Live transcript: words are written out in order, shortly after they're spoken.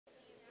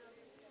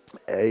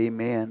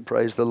Amen.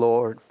 Praise the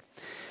Lord.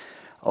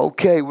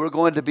 Okay, we're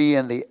going to be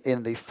in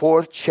the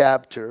fourth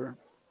chapter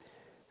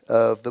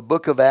of the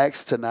book of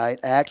Acts tonight,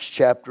 Acts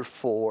chapter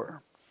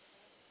 4.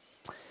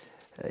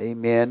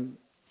 Amen.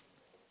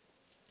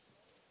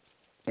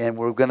 And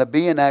we're going to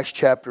be in Acts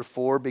chapter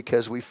 4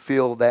 because we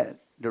feel that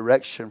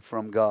direction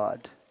from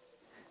God.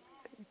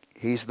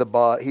 He's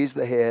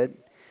the head,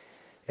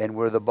 and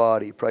we're the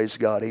body. Praise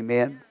God.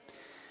 Amen.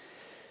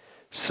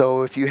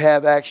 So if you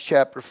have Acts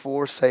chapter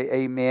 4, say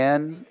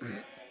amen.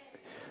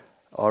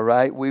 All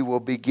right, we will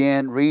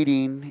begin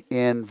reading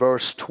in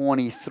verse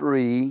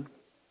 23.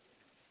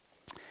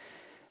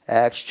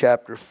 Acts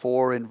chapter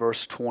 4 and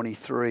verse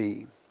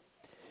 23.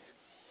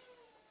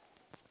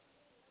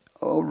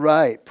 All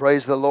right,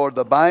 praise the Lord.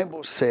 The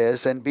Bible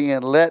says, and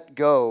being let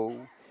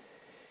go,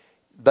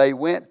 they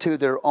went to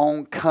their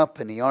own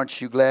company.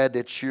 Aren't you glad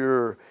that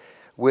you're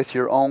with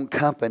your own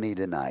company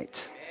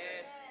tonight?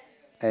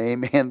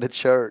 Amen, the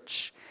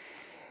church.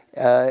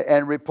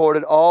 And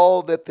reported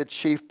all that the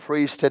chief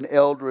priests and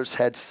elders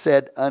had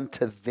said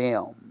unto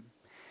them.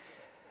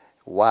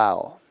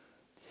 Wow.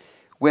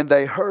 When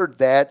they heard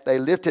that, they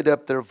lifted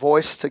up their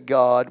voice to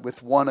God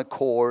with one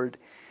accord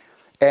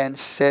and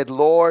said,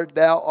 Lord,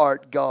 thou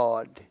art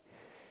God,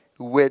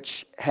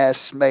 which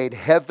hast made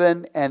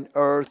heaven and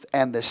earth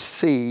and the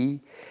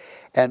sea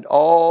and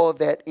all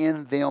that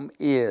in them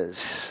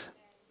is,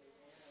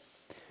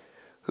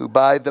 who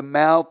by the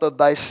mouth of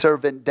thy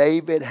servant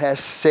David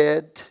hast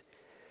said,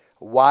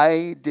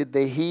 why did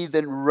the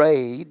heathen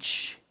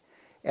rage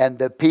and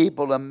the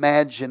people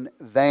imagine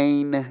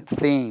vain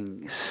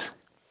things?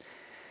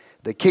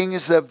 The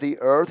kings of the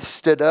earth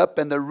stood up,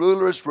 and the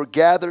rulers were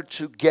gathered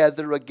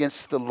together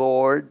against the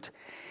Lord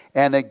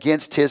and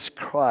against his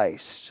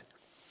Christ.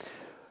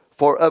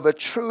 For of a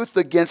truth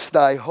against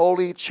thy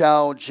holy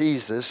child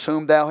Jesus,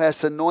 whom thou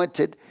hast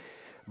anointed,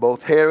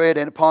 both Herod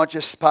and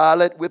Pontius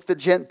Pilate with the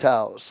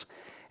Gentiles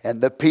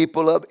and the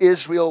people of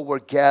Israel were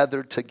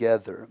gathered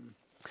together.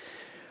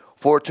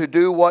 For to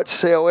do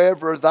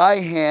whatsoever thy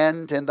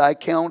hand and thy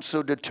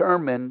counsel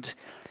determined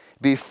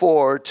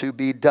before to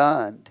be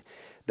done.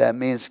 That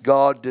means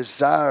God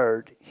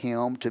desired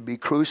him to be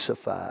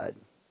crucified.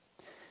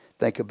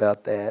 Think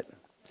about that.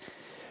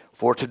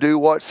 For to do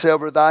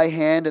whatsoever thy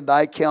hand and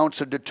thy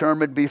counsel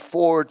determined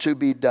before to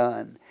be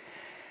done.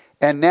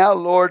 And now,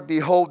 Lord,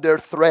 behold their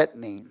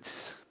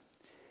threatenings.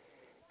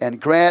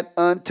 And grant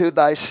unto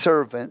thy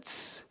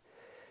servants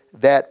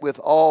that with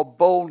all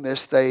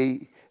boldness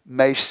they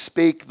may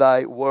speak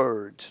thy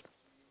words.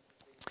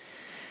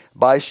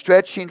 By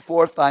stretching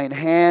forth thine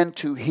hand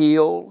to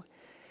heal,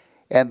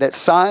 and that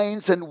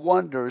signs and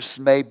wonders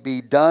may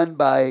be done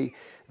by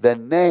the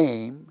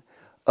name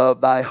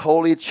of thy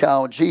holy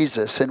child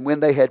Jesus. And when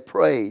they had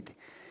prayed,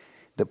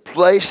 the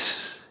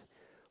place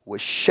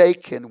was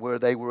shaken where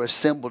they were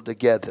assembled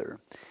together.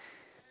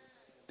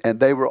 And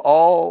they were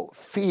all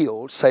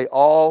filled, say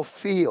all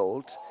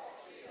filled,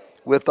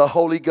 with the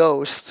Holy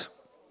Ghost.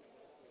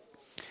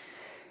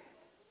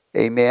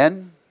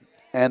 Amen.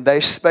 And they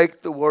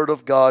spake the word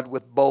of God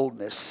with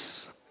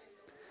boldness.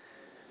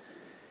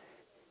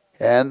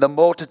 And the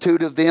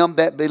multitude of them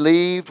that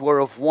believed were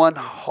of one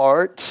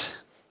heart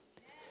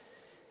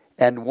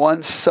and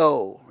one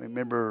soul.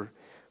 Remember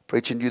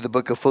preaching to you the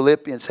book of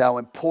Philippians, how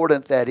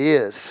important that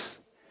is.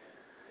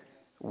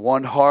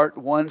 One heart,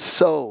 one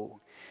soul.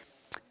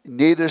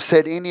 Neither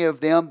said any of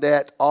them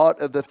that aught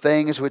of the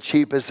things which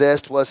he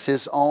possessed was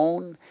his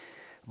own,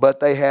 but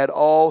they had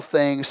all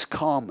things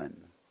common.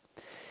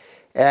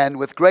 And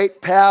with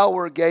great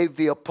power gave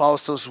the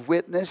apostles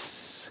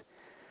witness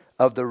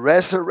of the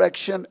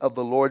resurrection of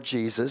the Lord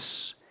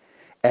Jesus,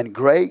 and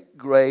great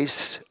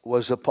grace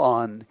was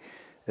upon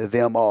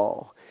them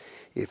all.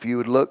 If you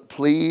would look,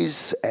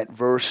 please, at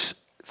verse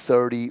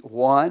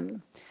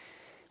 31.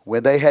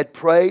 When they had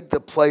prayed,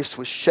 the place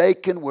was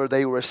shaken where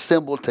they were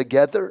assembled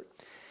together,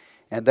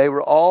 and they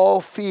were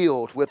all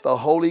filled with the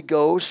Holy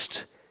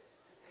Ghost,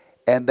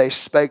 and they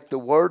spake the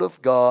word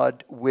of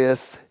God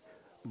with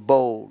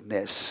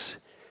boldness.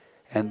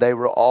 And they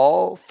were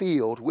all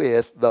filled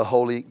with the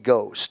Holy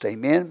Ghost.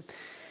 Amen.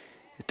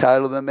 The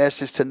title of the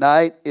message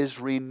tonight is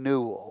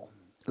Renewal.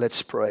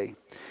 Let's pray.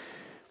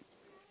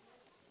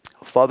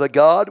 Father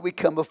God, we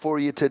come before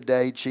you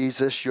today,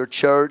 Jesus, your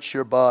church,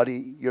 your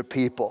body, your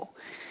people.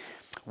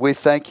 We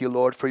thank you,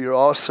 Lord, for your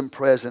awesome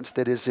presence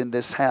that is in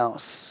this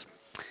house.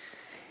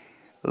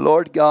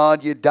 Lord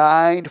God, you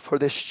died for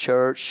this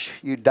church.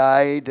 You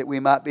died that we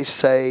might be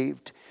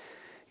saved.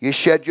 You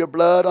shed your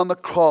blood on the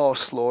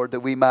cross, Lord,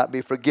 that we might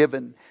be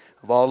forgiven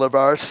of all of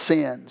our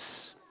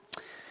sins.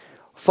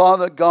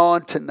 Father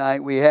God,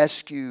 tonight we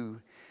ask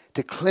you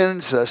to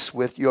cleanse us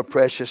with your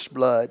precious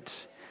blood.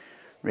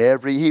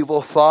 Every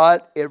evil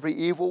thought, every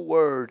evil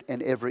word,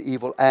 and every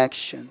evil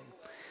action.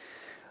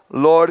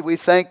 Lord, we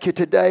thank you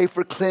today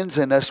for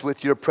cleansing us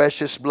with your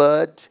precious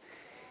blood.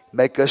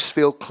 Make us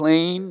feel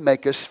clean.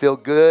 Make us feel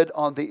good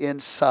on the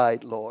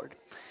inside, Lord.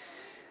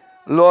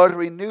 Lord,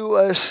 renew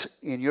us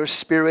in your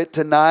spirit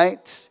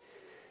tonight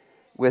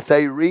with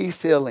a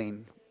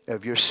refilling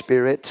of your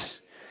spirit.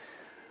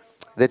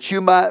 that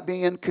you might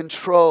be in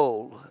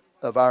control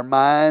of our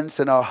minds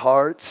and our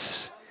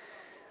hearts,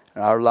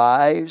 and our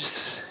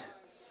lives.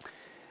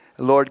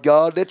 Lord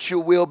God, let your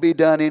will be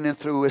done in and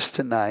through us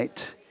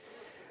tonight.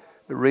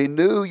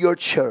 Renew your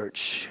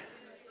church,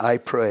 I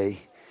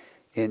pray,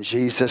 in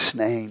Jesus'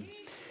 name.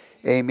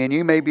 Amen.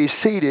 You may be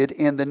seated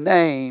in the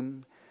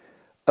name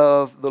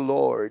of the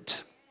Lord.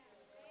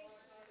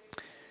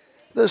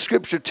 The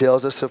scripture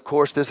tells us, of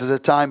course, this is a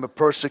time of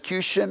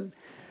persecution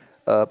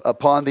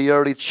upon the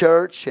early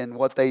church, and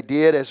what they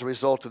did as a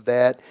result of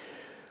that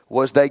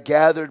was they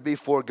gathered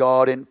before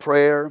God in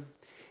prayer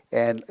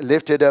and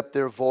lifted up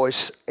their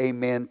voice,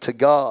 amen, to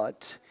God.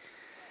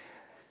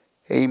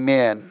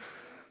 Amen.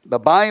 The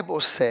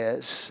Bible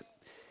says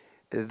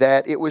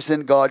that it was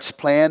in God's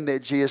plan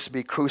that Jesus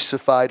be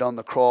crucified on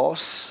the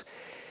cross.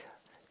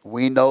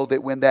 We know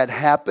that when that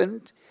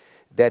happened,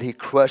 that he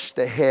crushed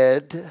the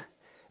head,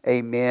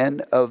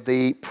 amen, of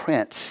the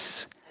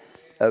prince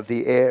of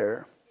the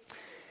air.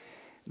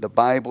 The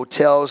Bible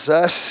tells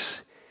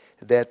us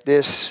that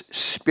this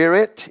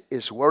spirit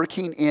is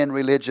working in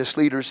religious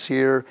leaders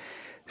here,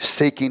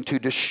 seeking to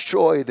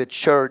destroy the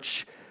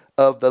church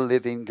of the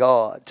living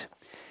God.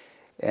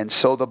 And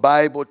so the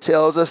Bible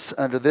tells us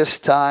under this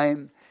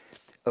time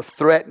of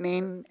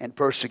threatening and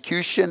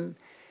persecution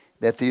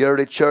that the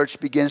early church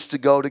begins to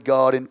go to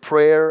God in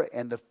prayer,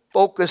 and the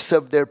focus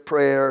of their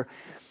prayer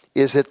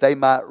is that they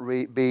might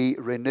be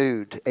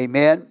renewed.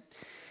 Amen.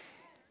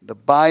 The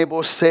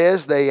Bible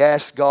says they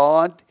asked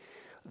God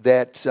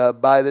that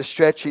by the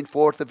stretching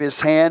forth of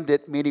his hand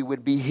that many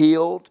would be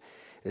healed.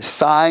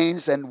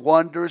 Signs and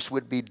wonders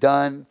would be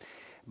done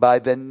by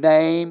the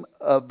name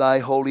of thy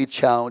holy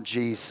child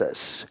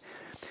Jesus.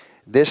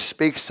 This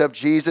speaks of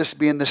Jesus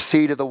being the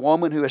seed of the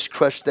woman who has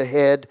crushed the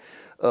head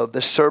of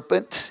the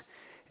serpent,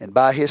 and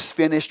by his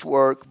finished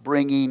work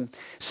bringing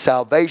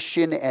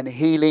salvation and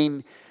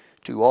healing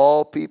to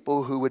all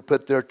people who would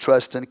put their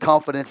trust and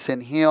confidence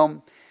in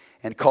him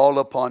and call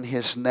upon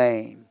his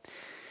name.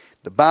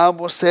 The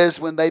Bible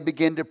says when they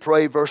begin to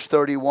pray, verse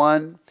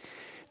 31,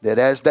 that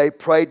as they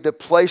prayed, the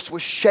place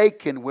was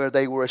shaken where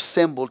they were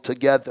assembled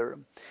together,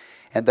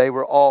 and they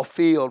were all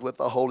filled with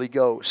the Holy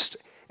Ghost.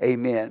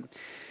 Amen.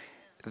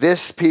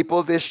 This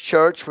people, this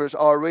church was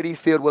already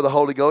filled with the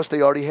Holy Ghost.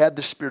 They already had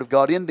the Spirit of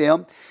God in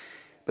them.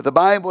 But the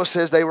Bible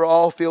says they were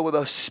all filled with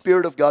the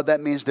Spirit of God.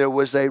 That means there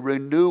was a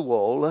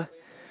renewal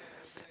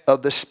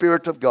of the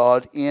Spirit of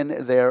God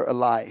in their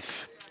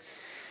life.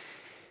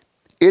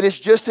 It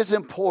is just as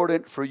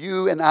important for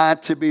you and I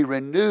to be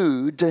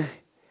renewed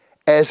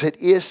as it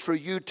is for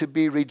you to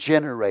be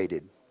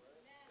regenerated.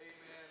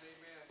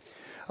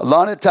 A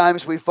lot of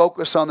times we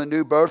focus on the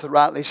new birth,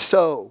 rightly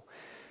so.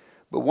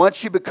 But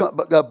once you become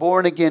a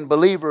born-again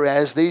believer,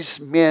 as these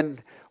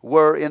men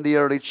were in the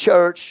early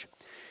church,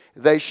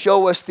 they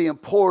show us the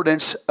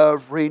importance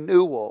of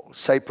renewal.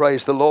 Say,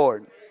 praise the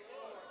Lord.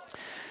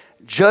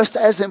 Just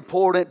as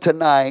important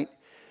tonight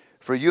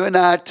for you and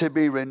I to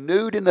be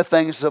renewed in the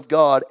things of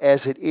God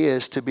as it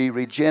is to be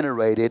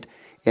regenerated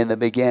in the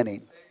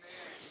beginning.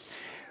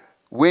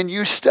 When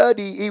you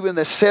study even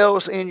the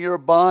cells in your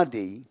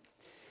body,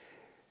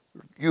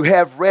 you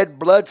have red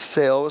blood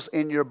cells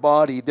in your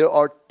body. There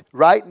are,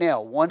 right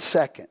now, 1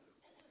 second.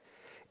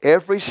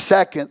 Every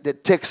second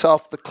that ticks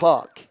off the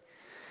clock,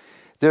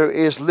 there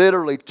is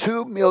literally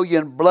 2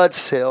 million blood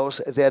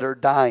cells that are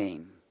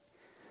dying.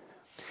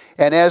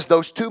 And as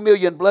those 2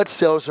 million blood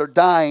cells are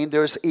dying,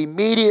 there's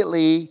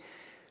immediately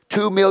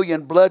 2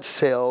 million blood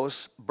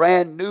cells,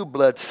 brand new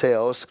blood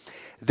cells,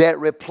 that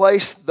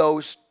replace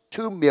those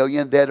 2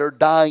 million that are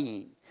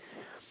dying.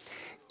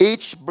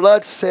 Each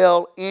blood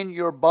cell in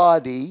your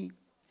body,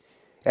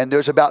 and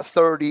there's about,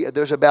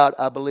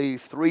 I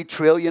believe, 3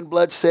 trillion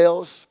blood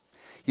cells.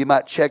 You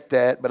might check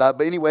that,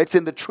 but anyway, it's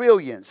in the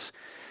trillions.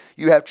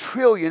 You have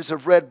trillions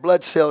of red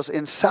blood cells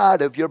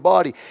inside of your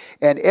body.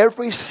 And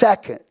every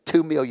second,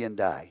 2 million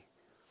die.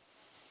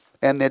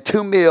 And the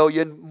 2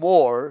 million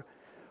more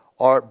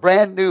are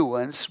brand new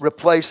ones,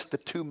 replace the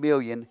 2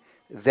 million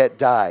that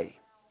die.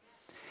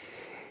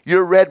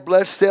 Your red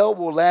blood cell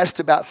will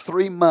last about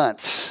 3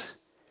 months.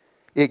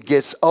 It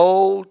gets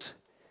old,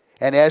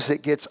 and as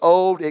it gets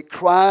old, it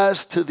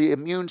cries to the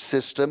immune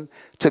system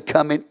to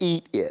come and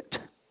eat it,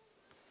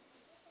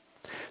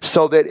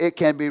 so that it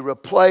can be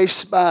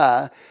replaced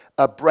by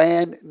a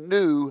brand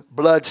new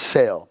blood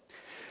cell.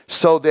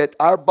 So that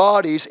our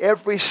bodies,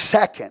 every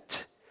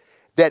second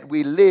that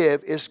we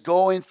live, is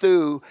going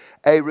through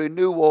a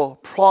renewal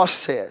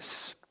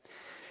process.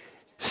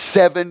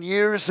 7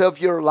 years of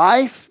your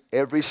life,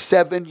 every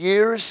 7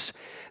 years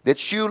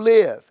that you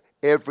live,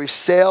 every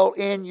cell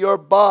in your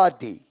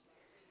body.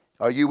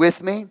 Are you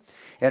with me?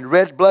 And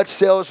red blood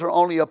cells are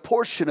only a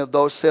portion of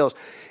those cells.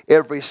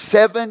 Every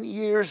 7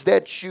 years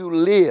that you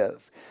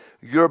live,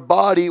 your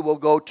body will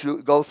go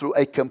through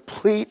a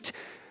complete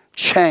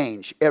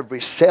change.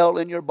 Every cell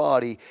in your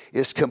body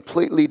is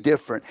completely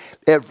different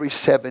every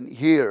 7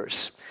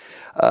 years.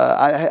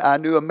 I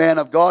knew a man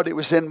of God. It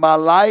was in my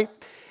life,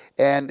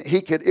 and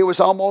it was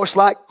almost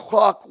like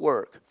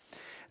clockwork.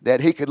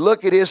 that he could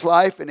look at his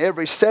life, and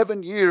every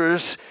 7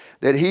 years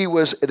that he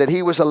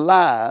was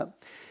alive,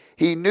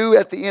 he knew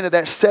at the end of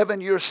that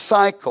 7-year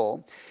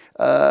cycle,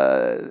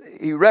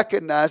 he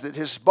recognized that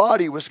his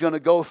body was going to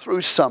go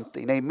through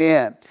something.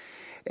 Amen.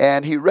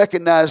 And he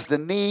recognized the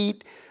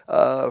need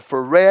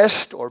for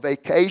rest or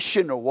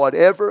vacation or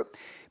whatever,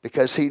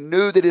 because he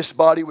knew that his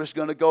body was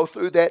going to go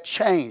through that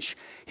change.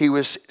 He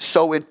was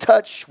so in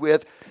touch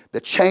with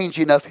the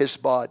changing of his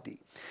body.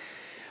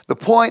 The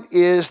point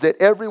is that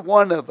every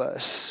one of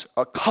us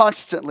are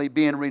constantly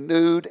being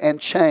renewed and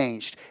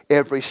changed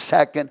every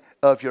second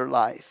of your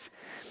life.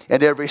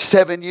 And every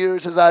 7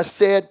 years, as I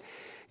said,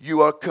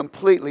 you are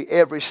completely,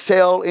 every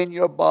cell in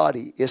your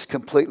body is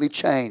completely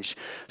changed,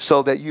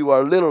 so that you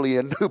are literally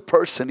a new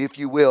person, if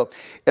you will,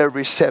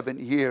 every 7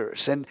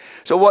 years. And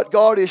so what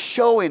God is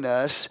showing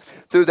us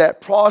through that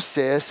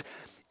process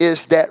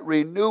is that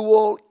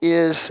renewal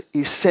is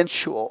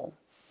essential.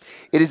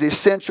 It is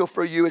essential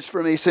for you. It's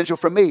for me, essential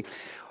for me.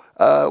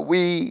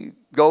 We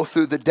go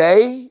through the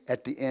day.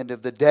 At the end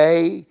of the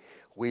day,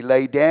 we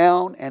lay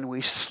down and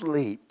we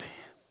sleep.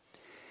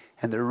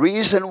 And the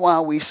reason why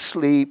we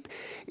sleep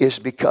is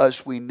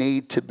because we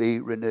need to be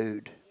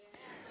renewed.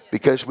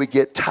 Because we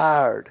get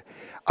tired.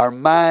 Our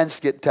minds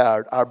get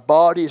tired. Our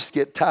bodies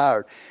get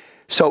tired.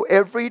 So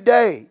every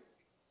day,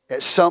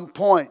 at some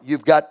point,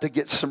 you've got to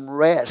get some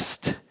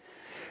rest.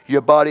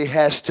 Your body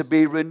has to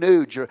be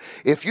renewed.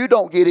 If you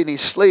don't get any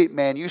sleep,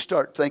 man, you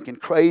start thinking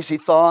crazy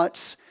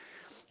thoughts.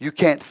 You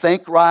can't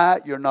think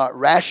right. You're not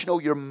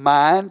rational. Your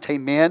mind,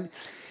 amen,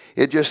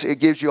 it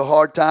gives you a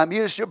hard time.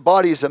 Your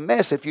body is a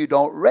mess if you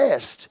don't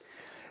rest.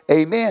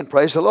 Amen.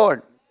 Praise the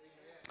Lord.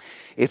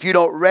 If you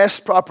don't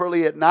rest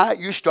properly at night,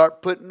 you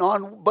start putting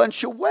on a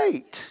bunch of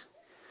weight.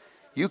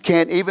 You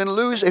can't even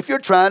lose. If you're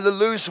trying to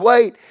lose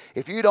weight,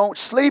 if you don't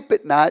sleep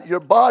at night, your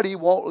body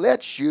won't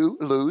let you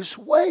lose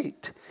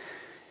weight.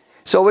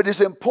 So it is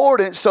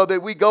important so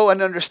that we go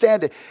and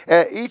understand it.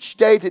 Each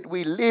day that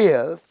we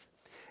live,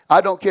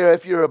 I don't care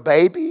if you're a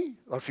baby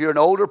or if you're an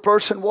older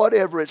person,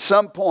 whatever, at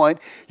some point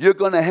you're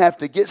going to have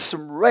to get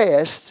some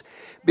rest,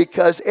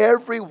 because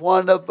every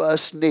one of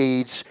us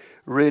needs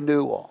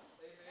renewal.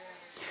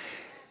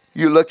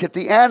 You look at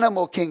the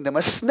animal kingdom,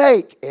 a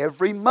snake,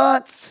 every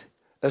month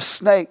a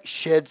snake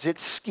sheds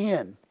its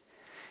skin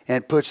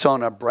and puts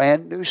on a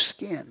brand new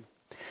skin.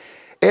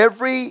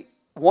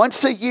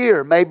 Once a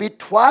year, maybe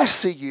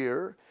twice a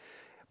year,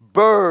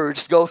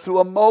 birds go through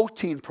a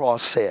molting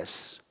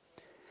process.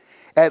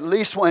 At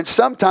least once,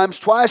 sometimes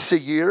twice a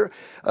year,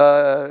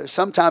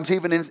 sometimes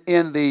even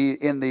in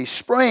the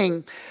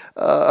spring,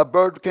 a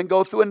bird can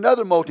go through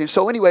another molting.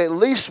 So anyway, at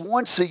least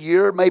once a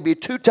year, maybe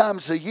 2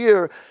 times a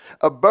year,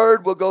 a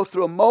bird will go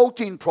through a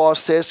molting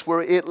process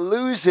where it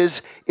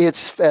loses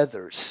its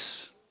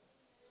feathers.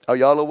 Are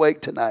y'all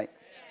awake tonight?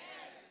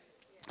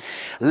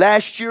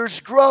 Last year's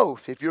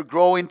growth, if you're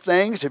growing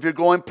things, if you're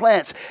growing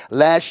plants,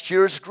 last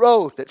year's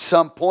growth at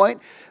some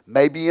point,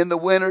 maybe in the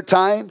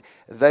wintertime,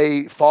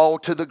 they fall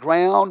to the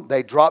ground,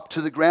 they drop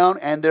to the ground,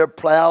 and they're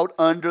plowed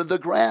under the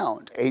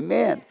ground.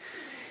 Amen.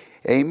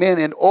 Amen.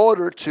 In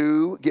order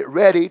to get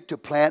ready to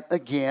plant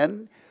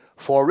again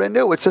for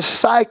renewal. It's a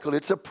cycle.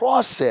 It's a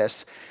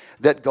process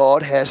that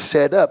God has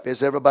set up.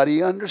 Does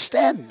everybody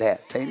understand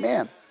that?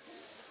 Amen.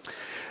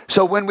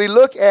 So when we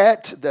look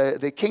at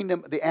the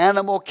kingdom, the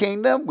animal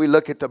kingdom, we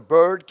look at the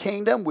bird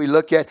kingdom, we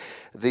look at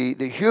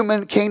the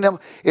human kingdom,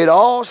 it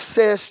all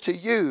says to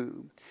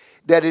you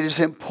that it is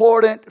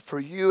important for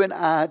you and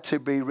I to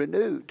be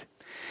renewed.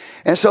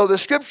 And so the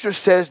scripture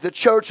says the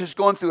church is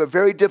going through a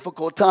very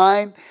difficult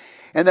time,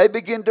 and they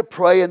begin to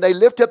pray and they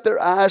lift up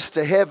their eyes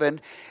to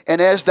heaven.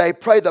 And as they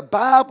pray, the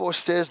Bible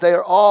says they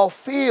are all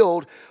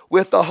filled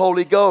with the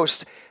Holy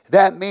Ghost.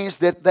 That means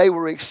that they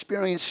were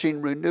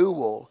experiencing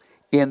renewal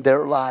in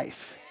their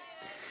life.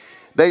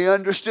 They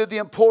understood the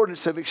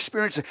importance of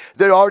experiencing.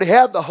 They already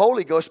have the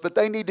Holy Ghost, but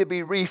they need to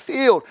be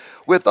refilled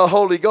with the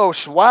Holy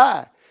Ghost.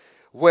 Why?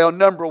 Well,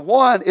 number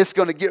one, it's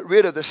going to get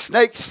rid of the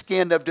snake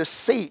skin of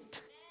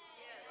deceit.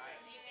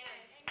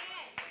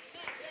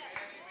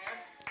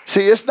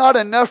 See, it's not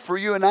enough for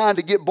you and I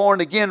to get born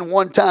again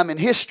one time in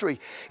history.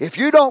 If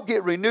you don't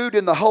get renewed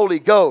in the Holy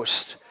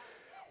Ghost,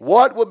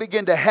 what will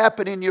begin to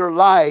happen in your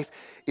life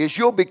is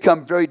you'll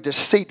become very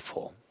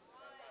deceitful.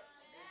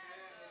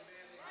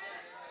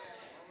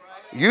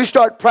 You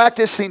start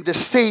practicing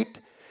deceit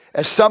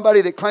as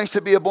somebody that claims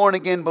to be a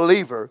born-again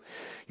believer.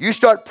 You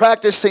start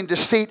practicing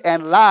deceit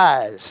and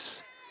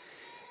lies.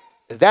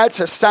 That's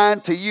a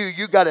sign to you.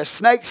 You got a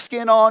snake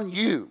skin on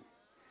you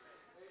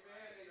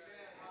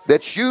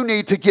that you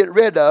need to get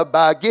rid of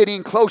by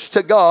getting close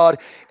to God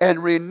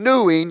and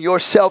renewing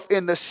yourself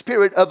in the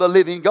Spirit of the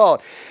living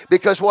God.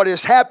 Because what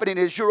is happening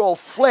is your old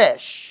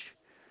flesh,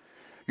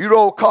 your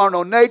old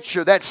carnal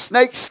nature, that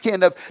snake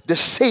skin of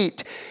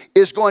deceit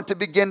is going to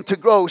begin to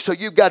grow. So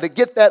you've got to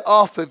get that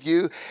off of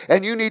you,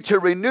 and you need to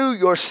renew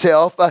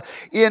yourself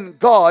in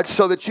God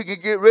so that you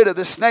can get rid of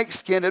the snake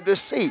skin of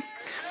deceit.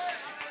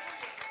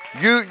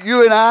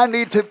 You and I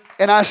need to,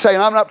 and I say,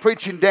 and I'm not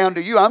preaching down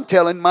to you, I'm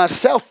telling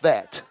myself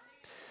that.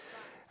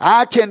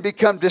 I can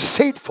become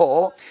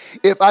deceitful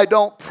if I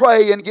don't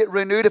pray and get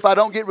renewed. If I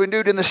don't get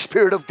renewed in the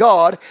Spirit of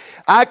God,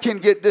 I can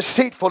get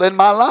deceitful in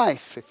my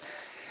life.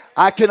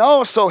 I can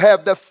also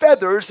have the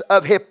feathers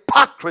of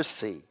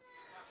hypocrisy.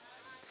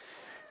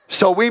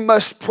 So we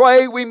must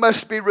pray, we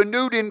must be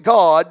renewed in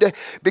God,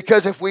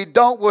 because if we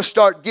don't, we'll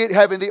start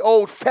having the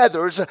old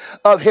feathers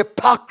of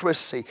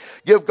hypocrisy.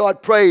 Give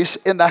God praise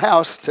in the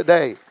house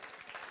today.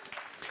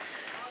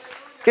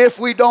 If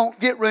we don't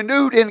get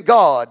renewed in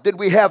God, then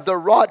we have the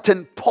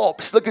rotten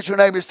pulps. Look at your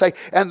neighbor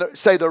and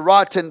say the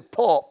rotten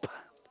pulp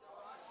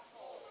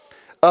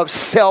of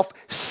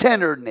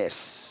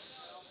self-centeredness.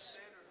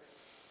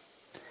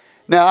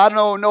 Now, I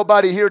know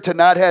nobody here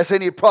tonight has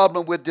any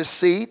problem with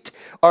deceit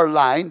or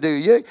lying, do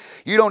you?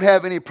 You don't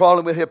have any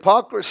problem with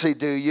hypocrisy,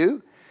 do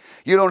you?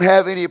 You don't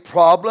have any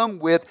problem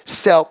with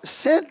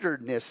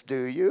self-centeredness,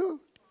 do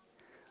you?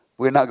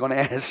 We're not going to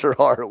answer,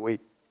 are we?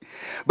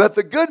 But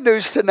the good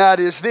news tonight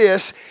is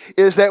this,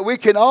 is that we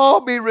can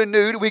all be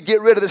renewed. We get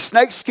rid of the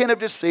snakeskin of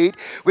deceit.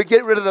 We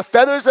get rid of the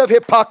feathers of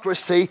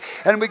hypocrisy.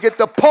 And we get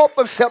the pulp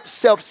of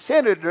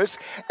self-centeredness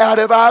out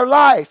of our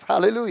life.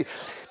 Hallelujah.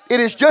 It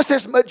is just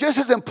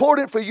as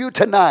important for you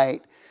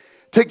tonight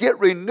to get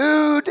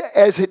renewed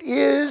as it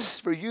is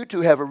for you to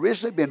have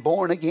originally been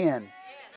born again.